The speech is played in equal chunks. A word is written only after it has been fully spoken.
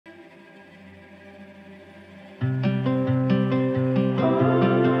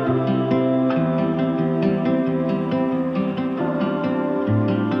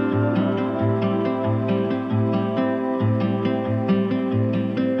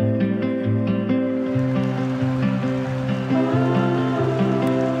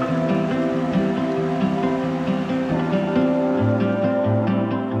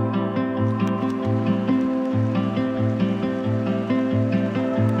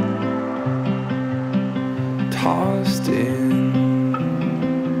tossed in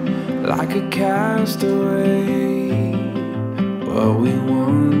like a castaway. What we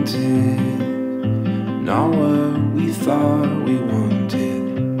wanted, not what we thought we wanted.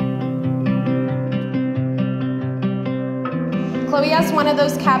 Chloe has one of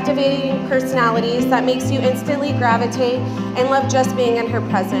those captivating personalities that makes you instantly gravitate and love just being in her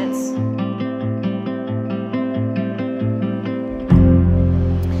presence.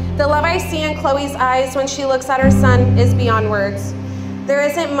 The love I see in Chloe's eyes when she looks at her son is beyond words. There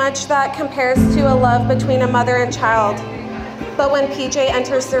isn't much that compares to a love between a mother and child, but when PJ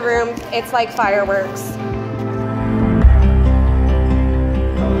enters the room, it's like fireworks.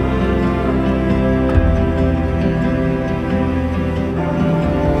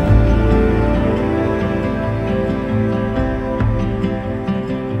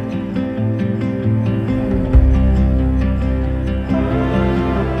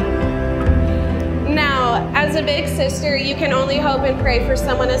 As a big sister, you can only hope and pray for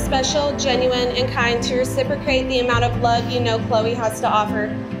someone as special, genuine, and kind to reciprocate the amount of love you know Chloe has to offer,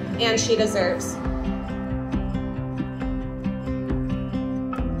 and she deserves.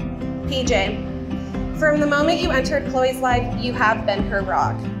 PJ, from the moment you entered Chloe's life, you have been her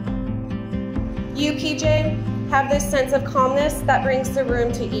rock. You, PJ, have this sense of calmness that brings the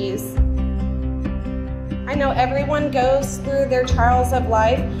room to ease. I know everyone goes through their trials of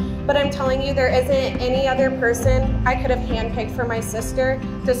life, but I'm telling you, there isn't any other person I could have handpicked for my sister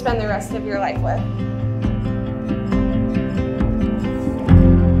to spend the rest of your life with.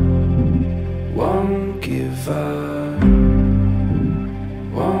 Won't give up,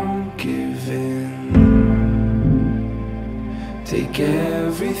 won't give in. Take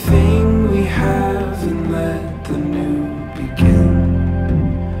everything we have and let the new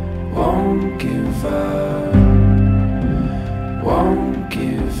begin. Won't give up, won't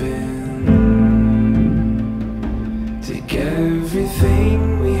give in. Take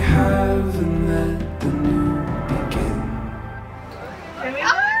everything we have and let the new begin.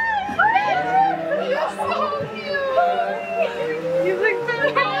 You're so cute! You look so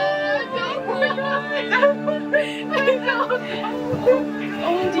good! Oh my gosh!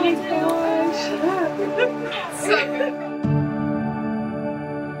 Oh my gosh! So good!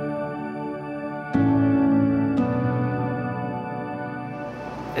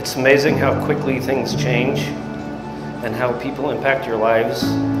 It's amazing how quickly things change and how people impact your lives,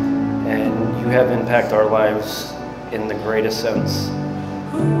 and you have impacted our lives in the greatest sense.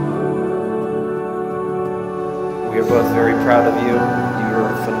 We are both very proud of you.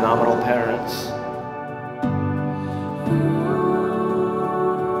 You're phenomenal parents.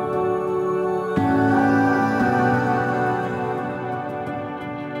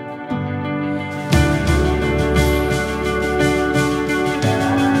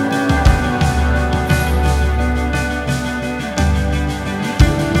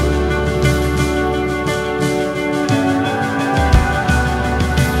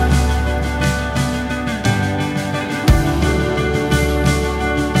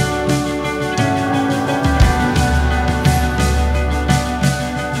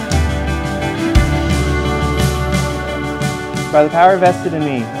 By the power vested in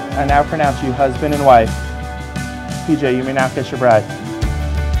me, I now pronounce you husband and wife. PJ, you may now kiss your bride.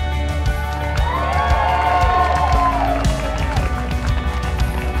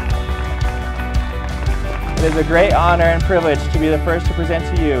 It is a great honor and privilege to be the first to present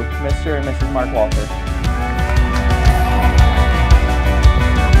to you Mr. and Mrs. Markwalter.